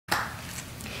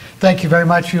Thank you very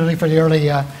much, Julie, for the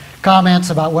early comments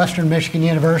about Western Michigan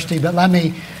University. But let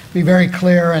me be very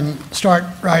clear and start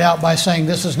right out by saying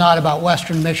this is not about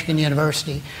Western Michigan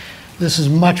University. This is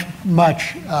much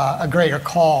a greater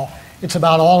call. It's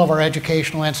about all of our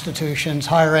educational institutions,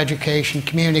 higher education,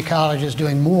 community colleges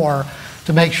doing more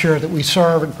to make sure that we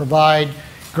serve and provide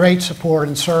great support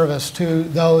and service to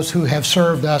those who have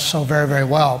served us so very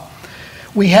well.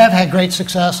 We have had great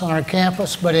success on our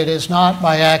campus, but it is not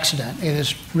by accident. It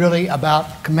is really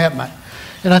about commitment.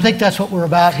 And I think that's what we're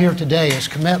about here today, is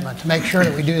commitment, to make sure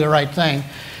that we do the right thing.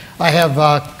 I have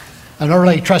an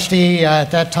early trustee at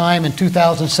that time in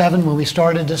 2007 when we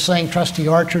started this thing. Trustee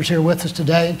Archer's here with us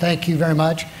today, and thank you very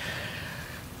much.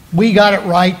 We got it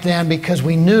right then because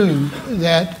we knew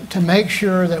that to make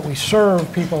sure that we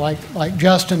serve people like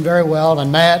Justin very well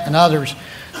and Matt and others,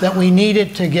 that we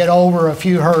needed to get over a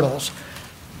few hurdles.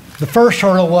 The first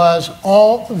hurdle was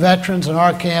all veterans on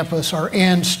our campus are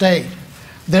in-state.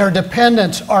 Their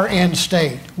dependents are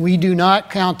in-state. We do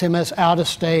not count them as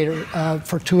out-of-state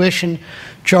for tuition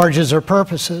charges or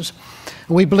purposes.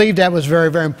 We believe that was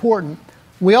very important.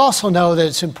 We also know that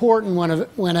it's important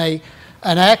when an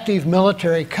active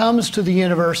military comes to the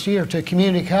university or to a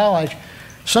community college,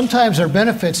 sometimes their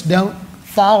benefits don't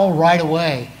follow right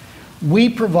away. We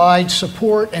provide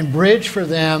support and bridge for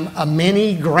them, a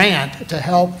mini grant to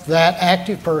help that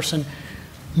active person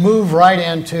move right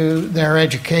into their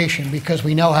education, because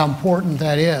we know how important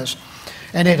that is.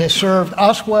 And it has served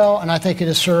us well, and I think it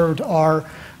has served our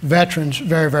veterans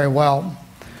very well.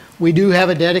 We do have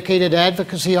a dedicated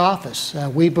advocacy office.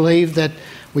 We believe that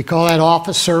we call that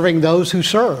office Serving Those Who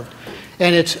Served.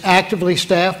 And it's actively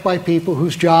staffed by people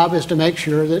whose job is to make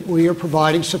sure that we are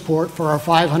providing support for our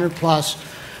 500+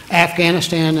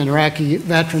 Afghanistan and Iraqi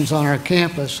veterans on our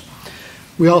campus.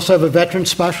 We also have a veteran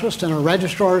specialist in our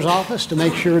registrar's office to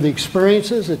make sure the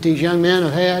experiences that these young men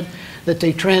have had, that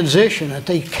they transition, that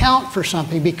they count for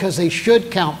something, because they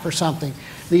should count for something.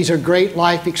 These are great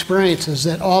life experiences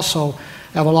that also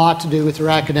have a lot to do with their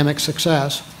academic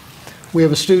success. We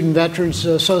have a Student Veterans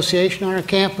Association on our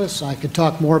campus. I could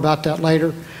talk more about that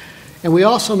later. And we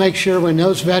also make sure when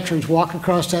those veterans walk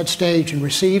across that stage and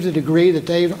receive the degree that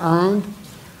they've earned,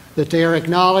 that they are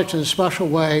acknowledged in a special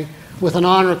way with an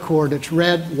honor cord that's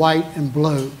red, white, and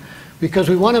blue. Because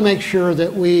we want to make sure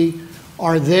that we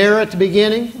are there at the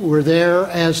beginning, we're there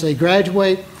as they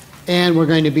graduate, and we're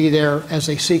going to be there as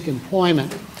they seek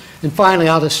employment. And finally,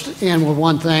 I'll just end with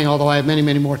one thing, although I have many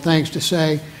more things to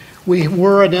say. We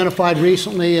were identified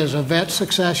recently as a Vet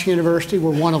Success University.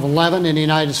 We're one of 11 in the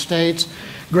United States.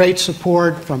 Great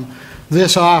support from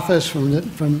this office,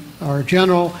 from our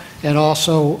general, and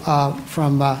also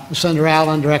from Senator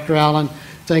Allen, Director Allen.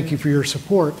 Thank you for your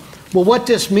support. Well, what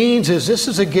this means is this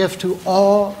is a gift to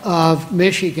all of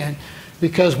Michigan,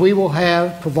 because we will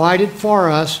have provided for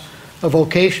us a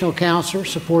vocational counselor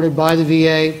supported by the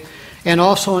VA, and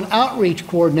also an outreach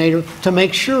coordinator to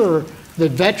make sure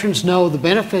that veterans know the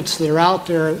benefits that are out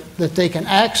there that they can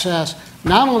access,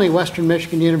 not only Western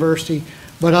Michigan University,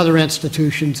 but other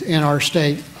institutions in our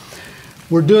state.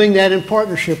 We're doing that in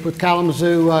partnership with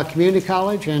Kalamazoo Community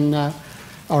College and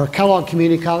or Kellogg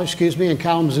Community College, excuse me, and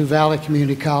Kalamazoo Valley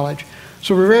Community College.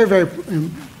 So we're very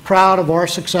proud of our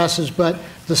successes, but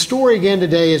the story again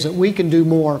today is that we can do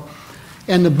more.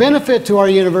 And the benefit to our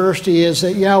university is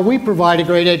that, yeah, we provide a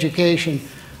great education,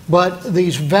 but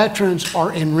these veterans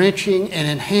are enriching and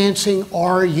enhancing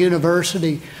our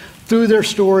university through their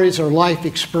stories or life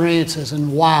experiences,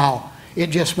 and wow, it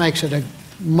just makes it a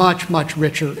much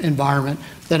richer environment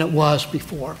than it was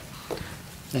before.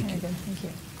 Thank you. Very good. Thank you.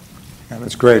 Yeah,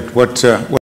 that's great. What